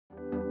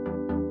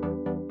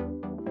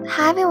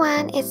Hi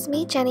everyone, it's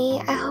me Jenny.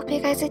 I hope you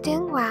guys are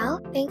doing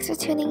well. Thanks for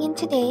tuning in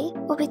today.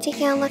 We'll be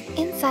taking a look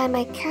inside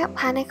my current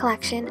planner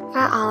collection for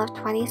all of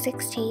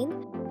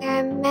 2016. There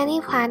are many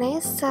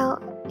planners, so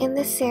in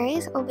this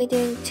series we'll be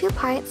doing two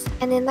parts,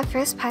 and in the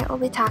first part we'll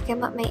be talking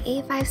about my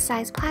A5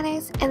 size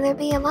planners, and there'll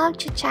be a lot of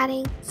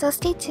chit-chatting, so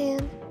stay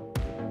tuned.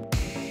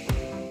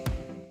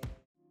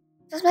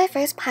 This was my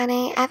first planner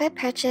I ever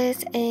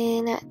purchased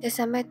in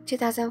December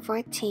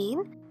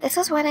 2014. This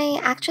was when I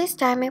actually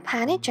started my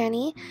planner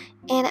journey,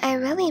 and I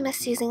really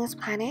miss using this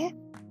planner.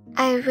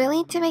 I really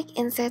need to make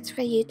inserts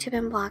for YouTube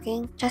and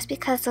blogging just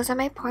because those are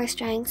my core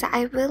strengths that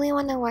I really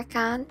want to work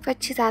on for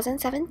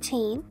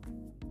 2017.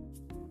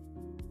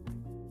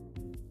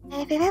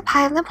 My favorite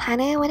part of the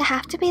planner would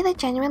have to be the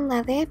genuine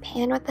leather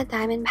panned with the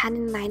diamond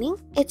pattern lining.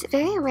 It's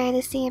very rare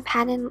to see a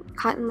patterned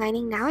cotton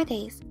lining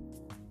nowadays.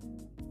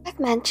 Like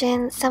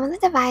mentioned, some of the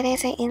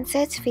dividers or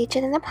inserts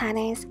featured in the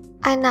planners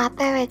are not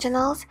the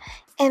originals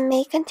and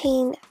may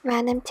contain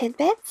random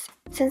tidbits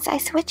since I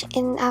switch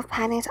in and out of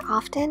planners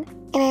often,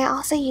 and I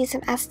also use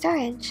them as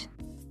storage.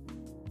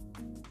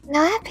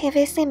 Now I have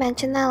previously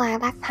mentioned the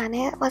Lilac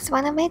planner was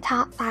one of my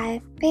top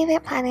 5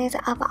 favorite planners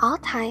of all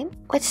time,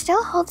 which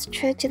still holds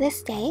true to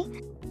this day.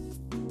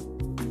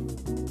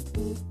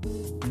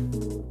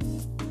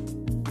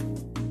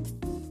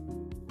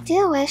 I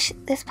do wish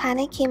this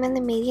planner came in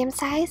the medium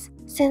size,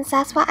 since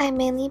that's what I've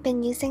mainly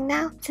been using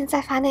now, since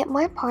I find it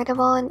more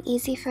portable and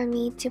easy for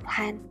me to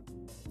plan.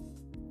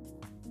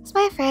 It's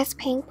my first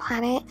pink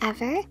planner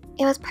ever.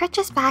 It was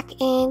purchased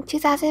back in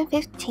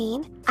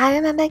 2015. I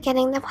remember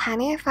getting the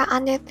planner for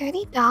under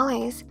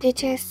 $30 due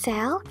to a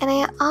sale, and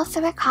I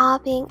also recall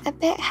being a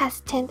bit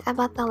hesitant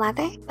about the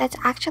leather, but it's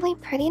actually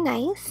pretty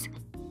nice.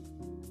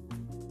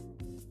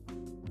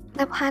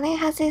 The planner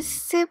has this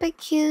super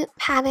cute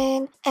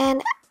pattern,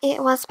 and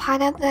it was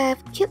part of the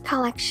cute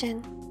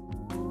collection.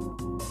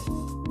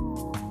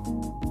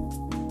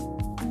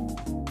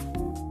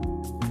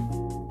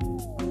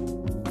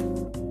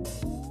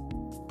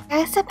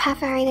 There's a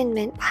Perforated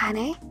mint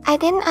planner. I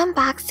did an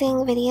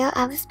unboxing video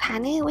of this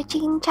planner, which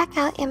you can check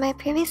out in my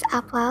previous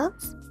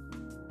uploads.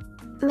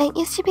 Mint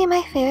used to be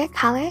my favorite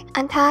color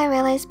until I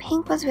realized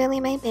pink was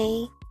really my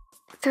bae.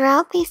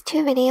 Throughout these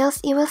two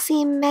videos, you will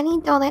see many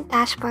donut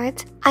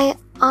dashboards. I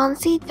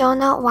honestly don't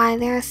know why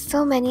there are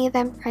so many of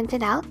them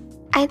printed out.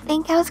 I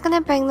think I was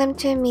gonna bring them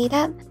to a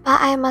meetup, but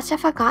I must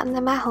have forgotten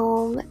them at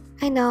home.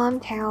 I know I'm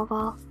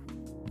terrible.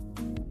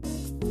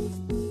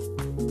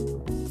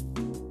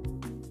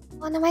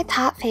 One of my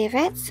top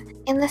favorites.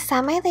 In the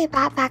summer, they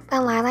brought back the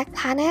Lilac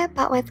planner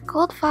but with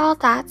gold floral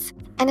dots,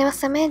 and it was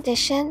summer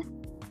edition.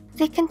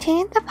 They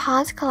continued the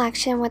Paws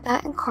collection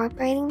without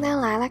incorporating the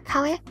lilac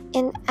color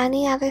in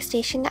any other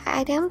stationery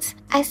items.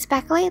 I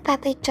speculate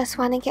that they just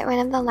want to get rid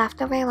of the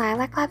leftover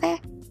lilac leather.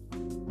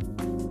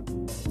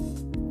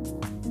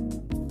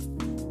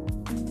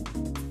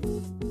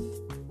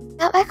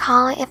 I don't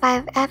recall if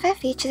I've ever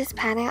featured this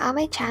planner on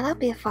my channel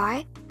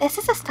before. This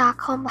is a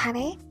Stockholm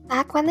Planner,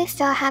 back when they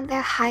still had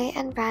their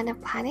high-end brand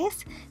of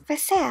planners for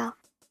sale.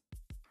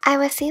 I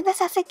received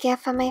this as a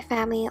gift from my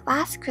family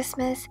last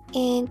Christmas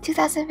in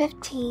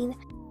 2015.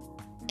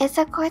 It's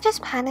a gorgeous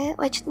planner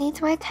which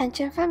needs more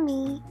attention from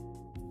me.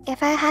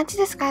 If I had to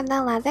describe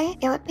the leather,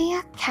 it would be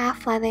a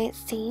calf leather, it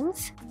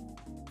seems.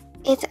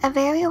 It's a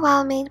very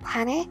well-made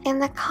planner,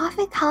 and the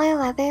coffee color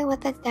leather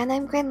with the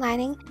denim grid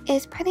lining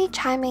is pretty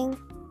charming.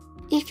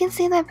 You can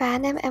see the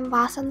brand name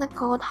embossed on the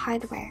gold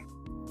hardware.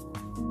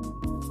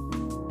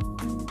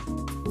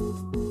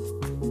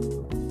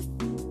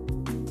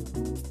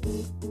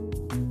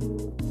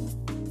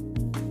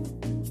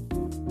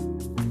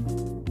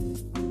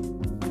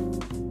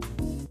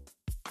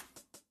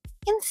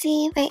 You can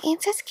see the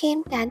inserts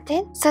came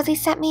dented, so they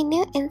sent me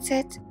new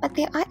inserts, but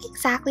they aren't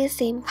exactly the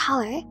same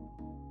color.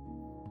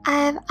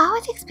 I've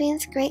always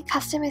experienced great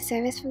customer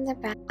service from the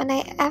brand when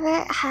I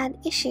ever had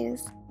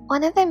issues.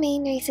 One of the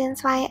main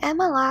reasons why I am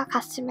a loyal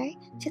customer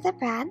to the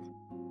brand.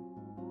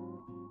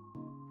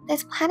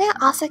 This planner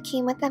also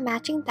came with a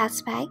matching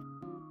dust bag,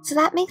 so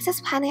that makes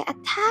this planner a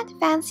tad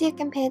fancier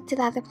compared to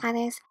the other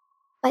planners,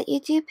 but you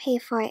do pay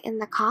for it in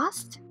the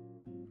cost.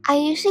 I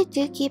usually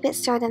do keep it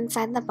stored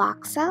inside the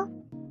box though.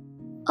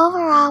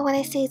 Overall, would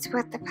I say it's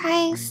worth the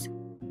price?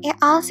 It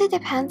honestly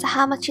depends on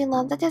how much you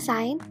love the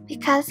design,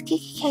 because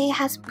Kikki K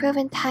has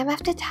proven time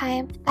after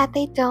time that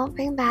they don't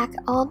bring back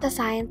old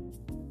designs.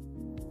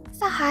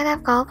 It's a Heart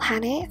of Gold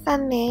planner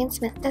from Marion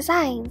Smith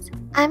Designs.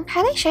 I'm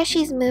pretty sure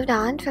she's moved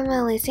on from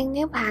releasing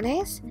new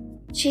planners.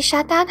 She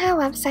shut down her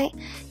website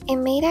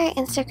and made her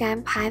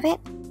Instagram private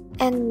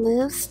and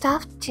moved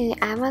stuff to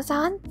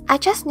Amazon. I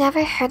just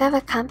never heard of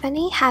a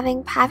company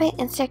having private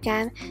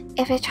Instagram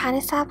if you're trying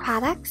to sell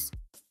products.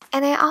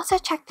 And I also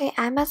checked her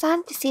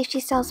Amazon to see if she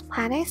sells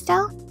planners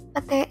still,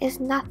 but there is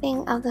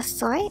nothing of the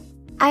sort.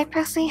 I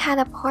personally had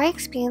a poor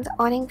experience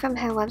ordering from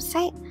her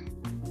website.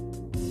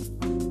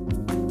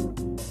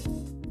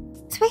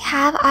 We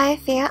have our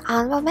fair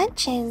honorable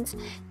mentions,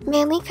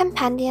 mainly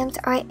compendiums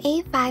or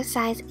A5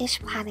 size-ish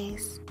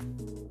planners.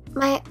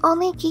 My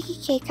only Kikki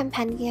K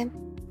compendium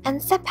and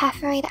it's the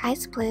Perforated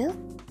Ice Blue.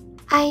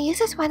 I use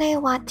this when I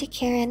want to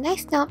carry a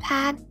nice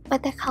notepad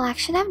with a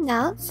collection of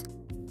notes,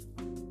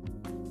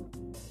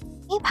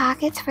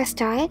 pockets for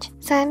storage,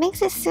 so it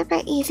makes it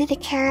super easy to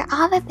carry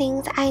all the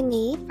things I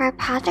need for a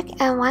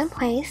project in one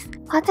place,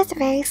 plus it's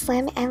very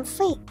slim and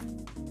sleek.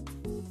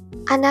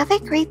 Another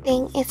great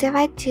thing is if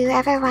I do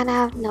ever run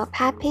out of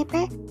notepad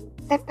paper,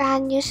 the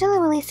brand usually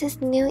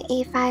releases new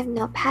A5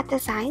 notepad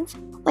designs,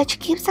 which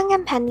keeps the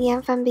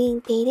Compendium from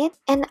being dated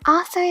and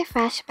also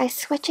refreshed by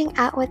switching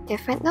out with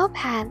different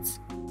notepads.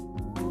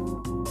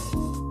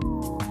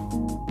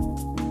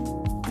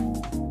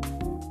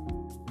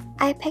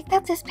 I picked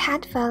up this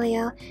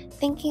Padfolio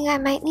thinking I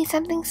might need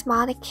something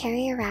small to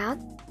carry around,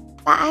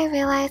 but I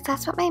realized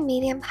that's what my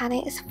medium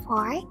planner is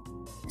for,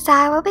 so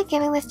I will be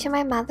giving this to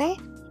my mother.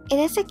 It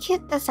is a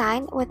cute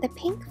design with a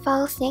pink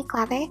faux snake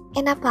leather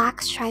and a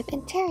black stripe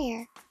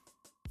interior.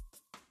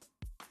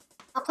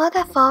 I'll upload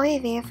a full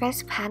review for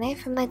this planner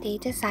from the Day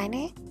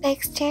Designer. The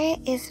exterior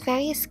is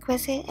very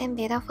exquisite and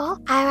beautiful.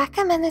 I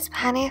recommend this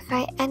planner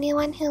for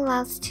anyone who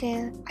loves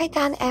to write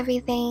down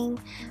everything,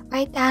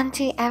 write down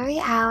to every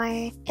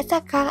hour. It's a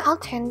good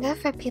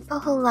alternative for people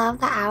who love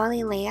the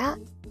hourly layout.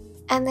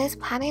 And this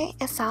planner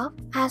itself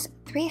has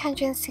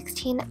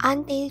 316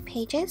 undated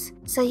pages,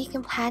 so you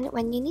can plan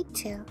when you need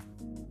to.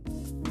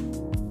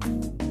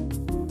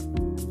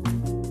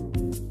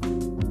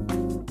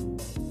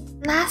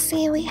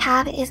 Lastly, we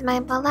have is my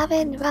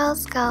beloved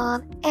rose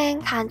gold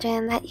and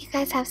Condren that you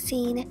guys have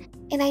seen,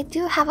 and I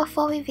do have a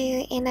full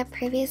review in a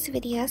previous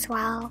video as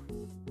well.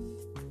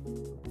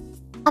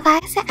 Well,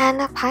 that is the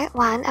end of part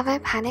 1 of our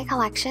planner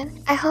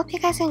collection. I hope you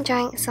guys are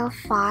enjoying it so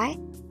far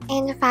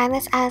and find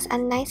this as a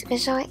nice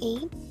visual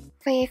aid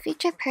for your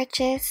future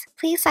purchase.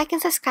 Please like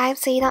and subscribe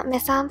so you don't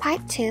miss out on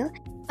part 2,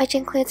 which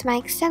includes my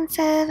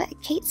extensive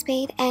Kate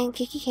Spade and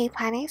Kikki K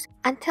planners.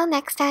 Until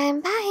next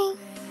time,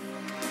 bye!